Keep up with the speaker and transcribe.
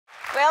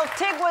Well,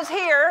 Tig was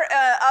here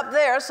up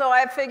there, so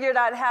I figured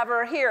I'd have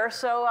her here.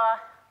 So,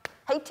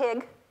 hey,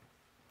 Tig.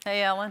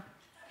 Hey, Ellen.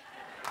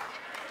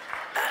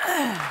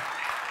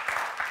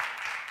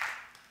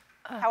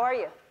 How are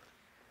you?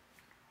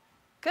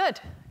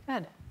 Good,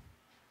 good.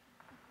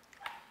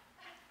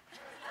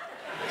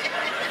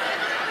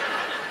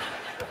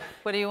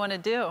 What do you want to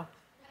do?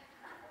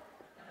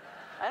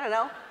 I don't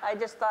know. I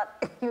just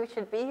thought you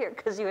should be here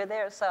because you were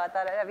there, so I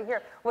thought I'd have you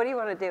here. What do you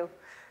want to do?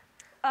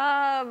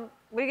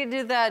 We could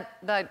do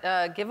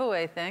that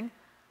giveaway thing.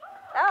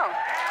 Oh.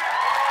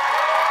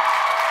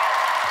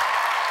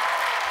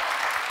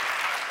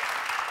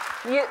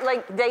 You,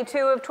 like day 2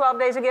 of 12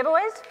 days of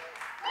giveaways?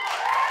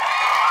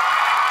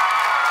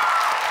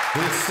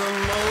 It's the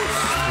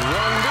most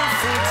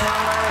wonderful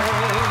time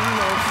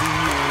of the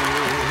year.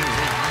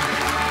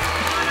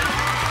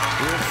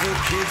 With the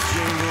kids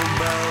jingle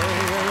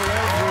belling and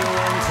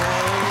everyone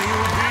telling you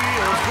be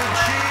of good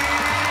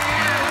cheer.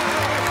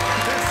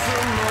 It's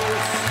the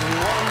most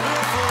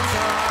wonderful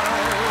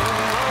time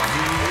of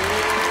the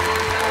year.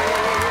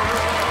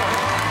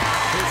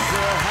 It's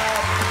the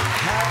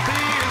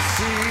happiest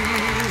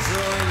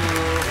season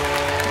of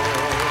all.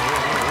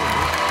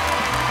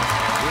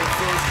 With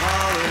those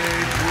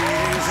holiday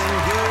greetings and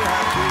good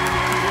happy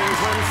meetings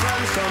when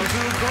friends come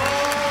to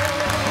call.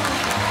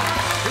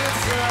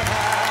 It's the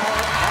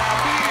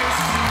happiest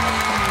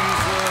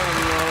season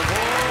of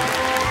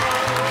all.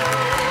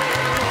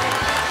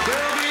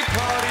 There'll be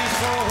parties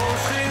for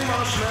hosting,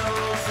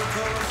 marshmallows for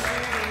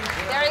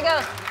toasting. There he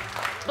goes.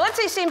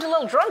 Blitzy seems a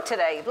little drunk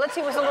today.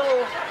 Blitzy was a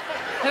little...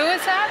 Who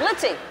is that?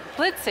 Blitzy.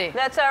 Blitzy.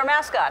 That's our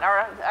mascot,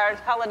 our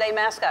holiday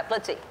mascot,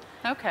 Blitzy.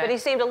 Okay. But he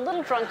seemed a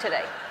little drunk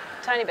today.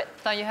 Tiny bit.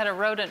 Thought you had a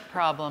rodent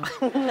problem.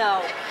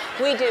 No,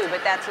 we do,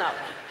 but that's not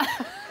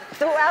one.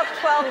 Throughout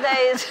 12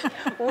 days,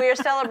 we're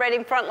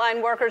celebrating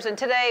frontline workers, and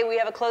today we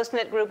have a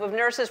close-knit group of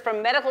nurses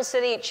from Medical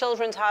City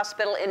Children's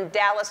Hospital in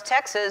Dallas,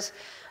 Texas.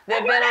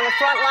 They've been on the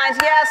front lines.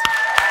 Yes.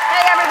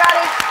 Hey,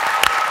 everybody.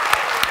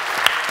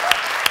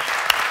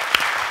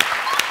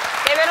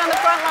 They've been on the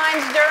front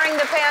lines during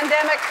the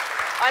pandemic.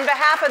 On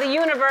behalf of the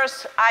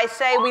universe, I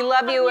say we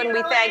love you and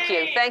we thank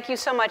you. Thank you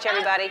so much,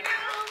 everybody.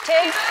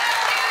 Tig?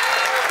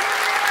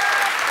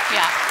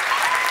 Yeah.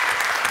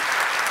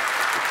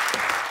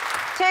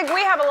 Tig,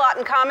 we have a lot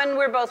in common.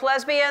 We're both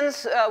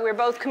lesbians. We're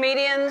both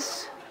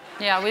comedians.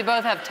 Yeah, we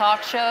both have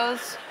talk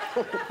shows.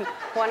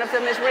 One of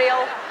them is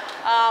real.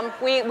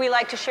 We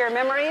like to share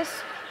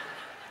memories.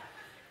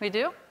 We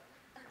do?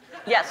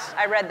 Yes,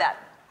 I read that.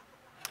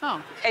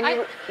 Oh.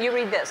 And you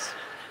read this.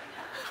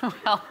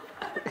 Well,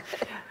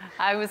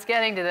 I was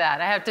getting to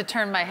that. I have to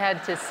turn my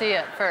head to see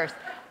it first.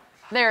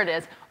 There it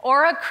is.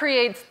 Aura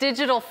creates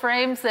digital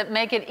frames that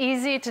make it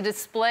easy to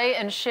display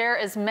and share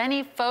as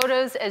many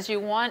photos as you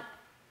want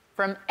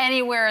from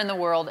anywhere in the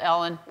world,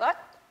 Ellen. What?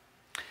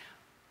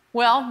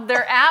 Well,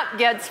 their app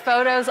gets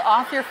photos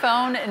off your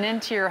phone and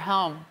into your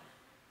home.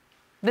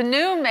 The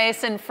new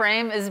Mason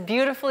frame is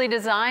beautifully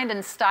designed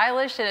and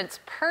stylish, and it's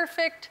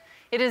perfect.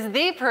 It is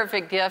the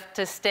perfect gift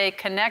to stay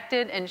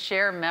connected and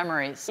share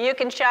memories. You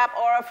can shop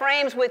Aura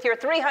frames with your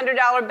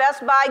 $300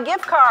 Best Buy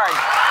gift card.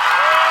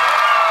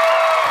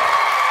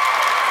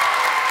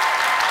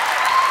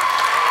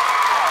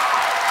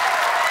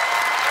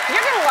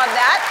 You're gonna love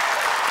that.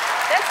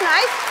 That's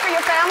nice for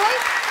your family.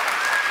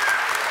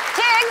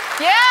 Tig?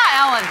 Yeah,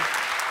 Ellen.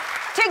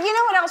 Tig, you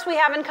know what else we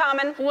have in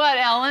common? What,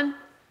 Ellen?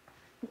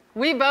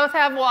 We both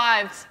have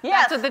wives.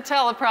 Yes. That's what the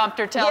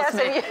teleprompter tells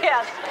me.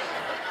 Yes.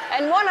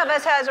 And one of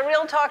us has a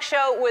real talk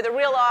show with a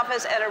real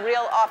office and a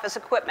real office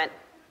equipment.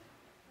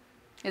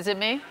 Is it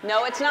me?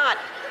 No, it's not.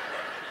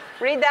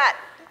 Read that.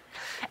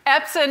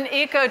 Epson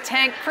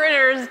EcoTank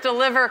printers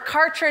deliver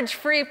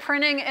cartridge-free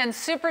printing and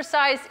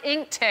supersized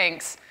ink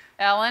tanks,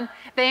 Ellen.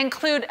 They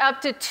include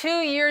up to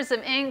 2 years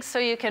of ink so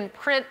you can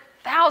print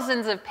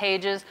thousands of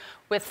pages.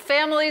 With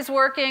families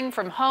working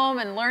from home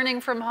and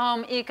learning from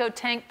home,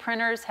 EcoTank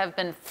printers have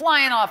been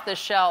flying off the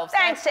shelves.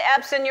 Thanks to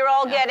Epson, you're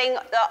all getting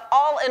the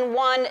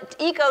all-in-one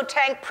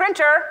EcoTank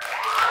printer.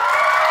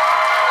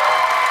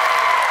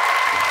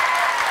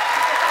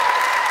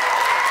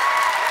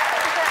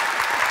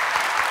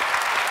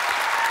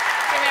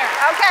 Come here.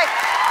 Okay.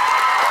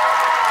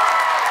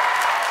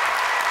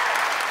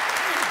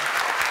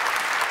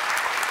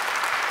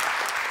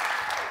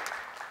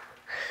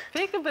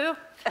 Peekaboo.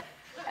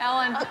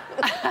 Ellen,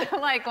 I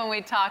like when we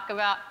talk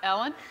about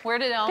Ellen. Where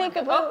did Ellen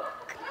go? Peekaboo. Oh.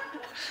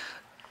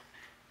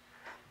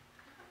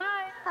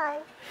 Hi. Hi.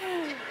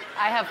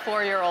 I have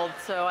 4-year-olds,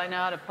 so I know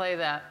how to play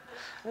that.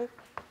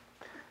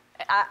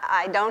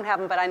 I don't have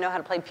them, but I know how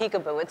to play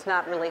peekaboo. It's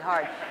not really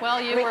hard. Well,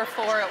 you were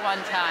 4 at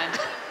one time.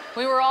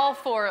 We were all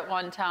 4 at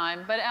one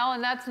time. But Ellen,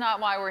 that's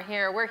not why we're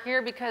here. We're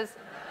here because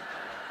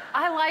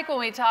I like when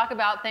we talk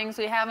about things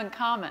we have in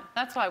common.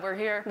 That's why we're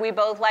here. We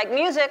both like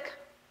music.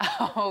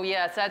 Oh,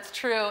 yes, that's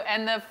true.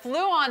 And the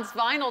Fluance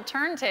vinyl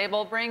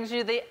turntable brings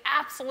you the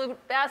absolute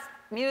best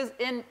music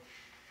in...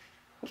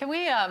 Can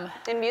we...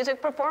 In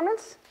music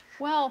performance?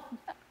 Well,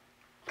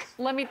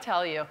 let me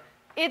tell you.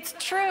 It's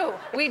true.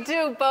 We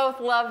do both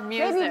love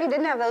music. Maybe if you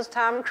didn't have those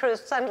Tom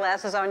Cruise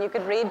sunglasses on, you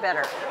could read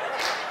better.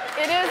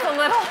 It is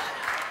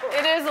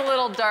a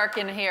little dark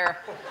in here,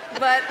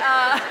 but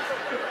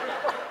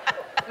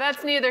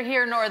that's neither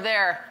here nor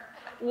there.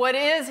 What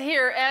is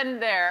here and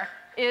there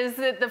is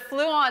that the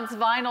Fluance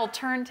vinyl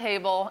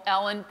turntable,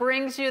 Ellen,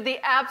 brings you the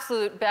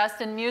absolute best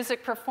in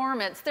music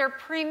performance. Their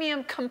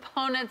premium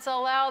components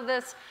allow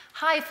this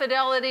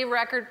high-fidelity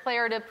record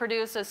player to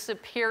produce a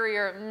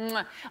superior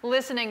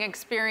listening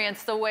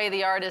experience the way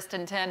the artist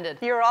intended.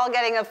 You're all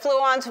getting a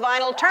Fluance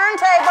vinyl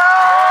turntable.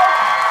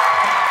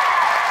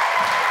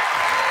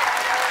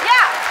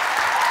 Yeah.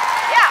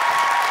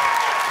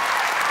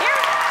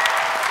 Here.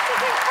 This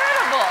is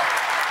incredible.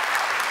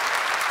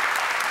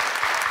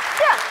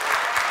 Yeah.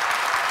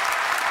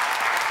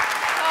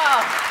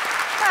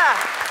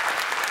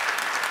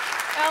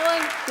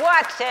 Ellen,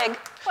 What, Tig?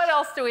 what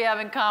else do we have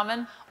in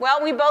common?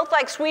 Well, we both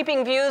like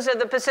sweeping views of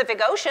the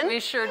Pacific Ocean. We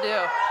sure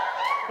do.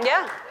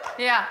 Yeah.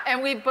 Yeah,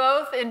 and we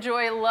both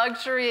enjoy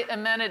luxury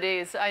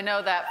amenities. I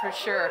know that for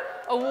sure.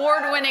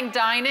 Award-winning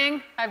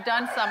dining, I've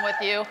done some with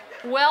you.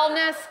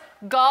 Wellness,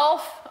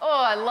 golf,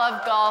 oh, I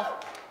love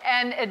golf,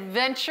 and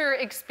adventure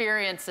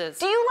experiences.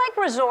 Do you like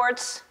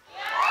resorts?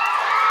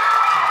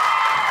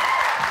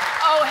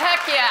 Oh,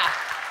 heck yeah.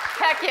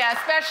 Heck yeah,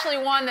 especially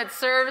one that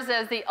serves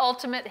as the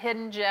ultimate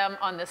hidden gem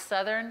on the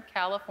Southern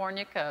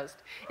California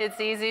coast.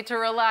 It's easy to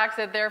relax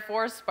at their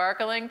 4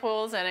 sparkling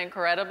pools and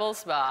incredible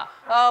spa.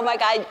 Oh my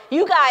God,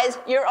 you guys,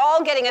 you're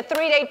all getting a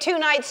 3-day,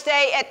 2-night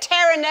stay at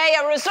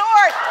Terranea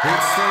Resort.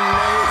 It's the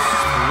most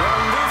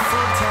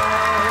wonderful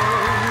time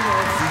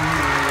of the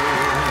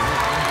year.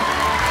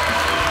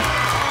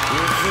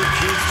 With the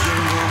kids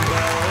jingle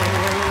bell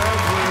and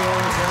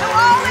everyone To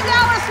all the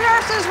Dallas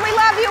nurses, we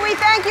love you, we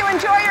thank you,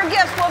 enjoy your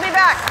gifts, we'll be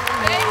back.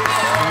 Thank you.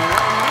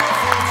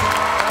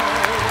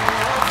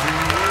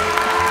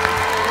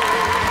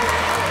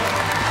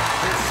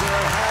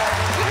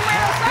 You can wear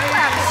those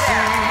sunglasses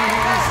there.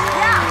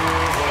 Yeah.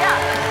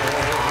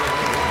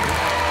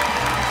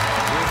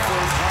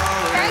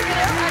 Thank you.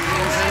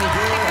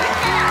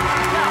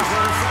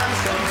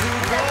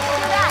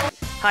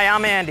 Hi,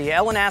 I'm Andy.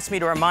 Ellen asked me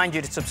to remind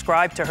you to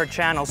subscribe to her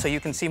channel so you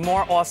can see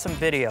more awesome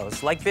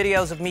videos, like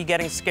videos of me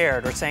getting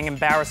scared or saying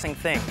embarrassing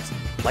things,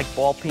 like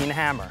ball peen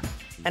hammer,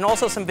 and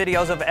also some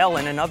videos of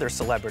Ellen and other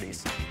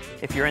celebrities,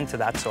 if you're into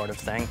that sort of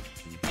thing.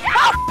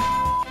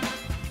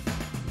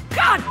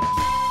 God!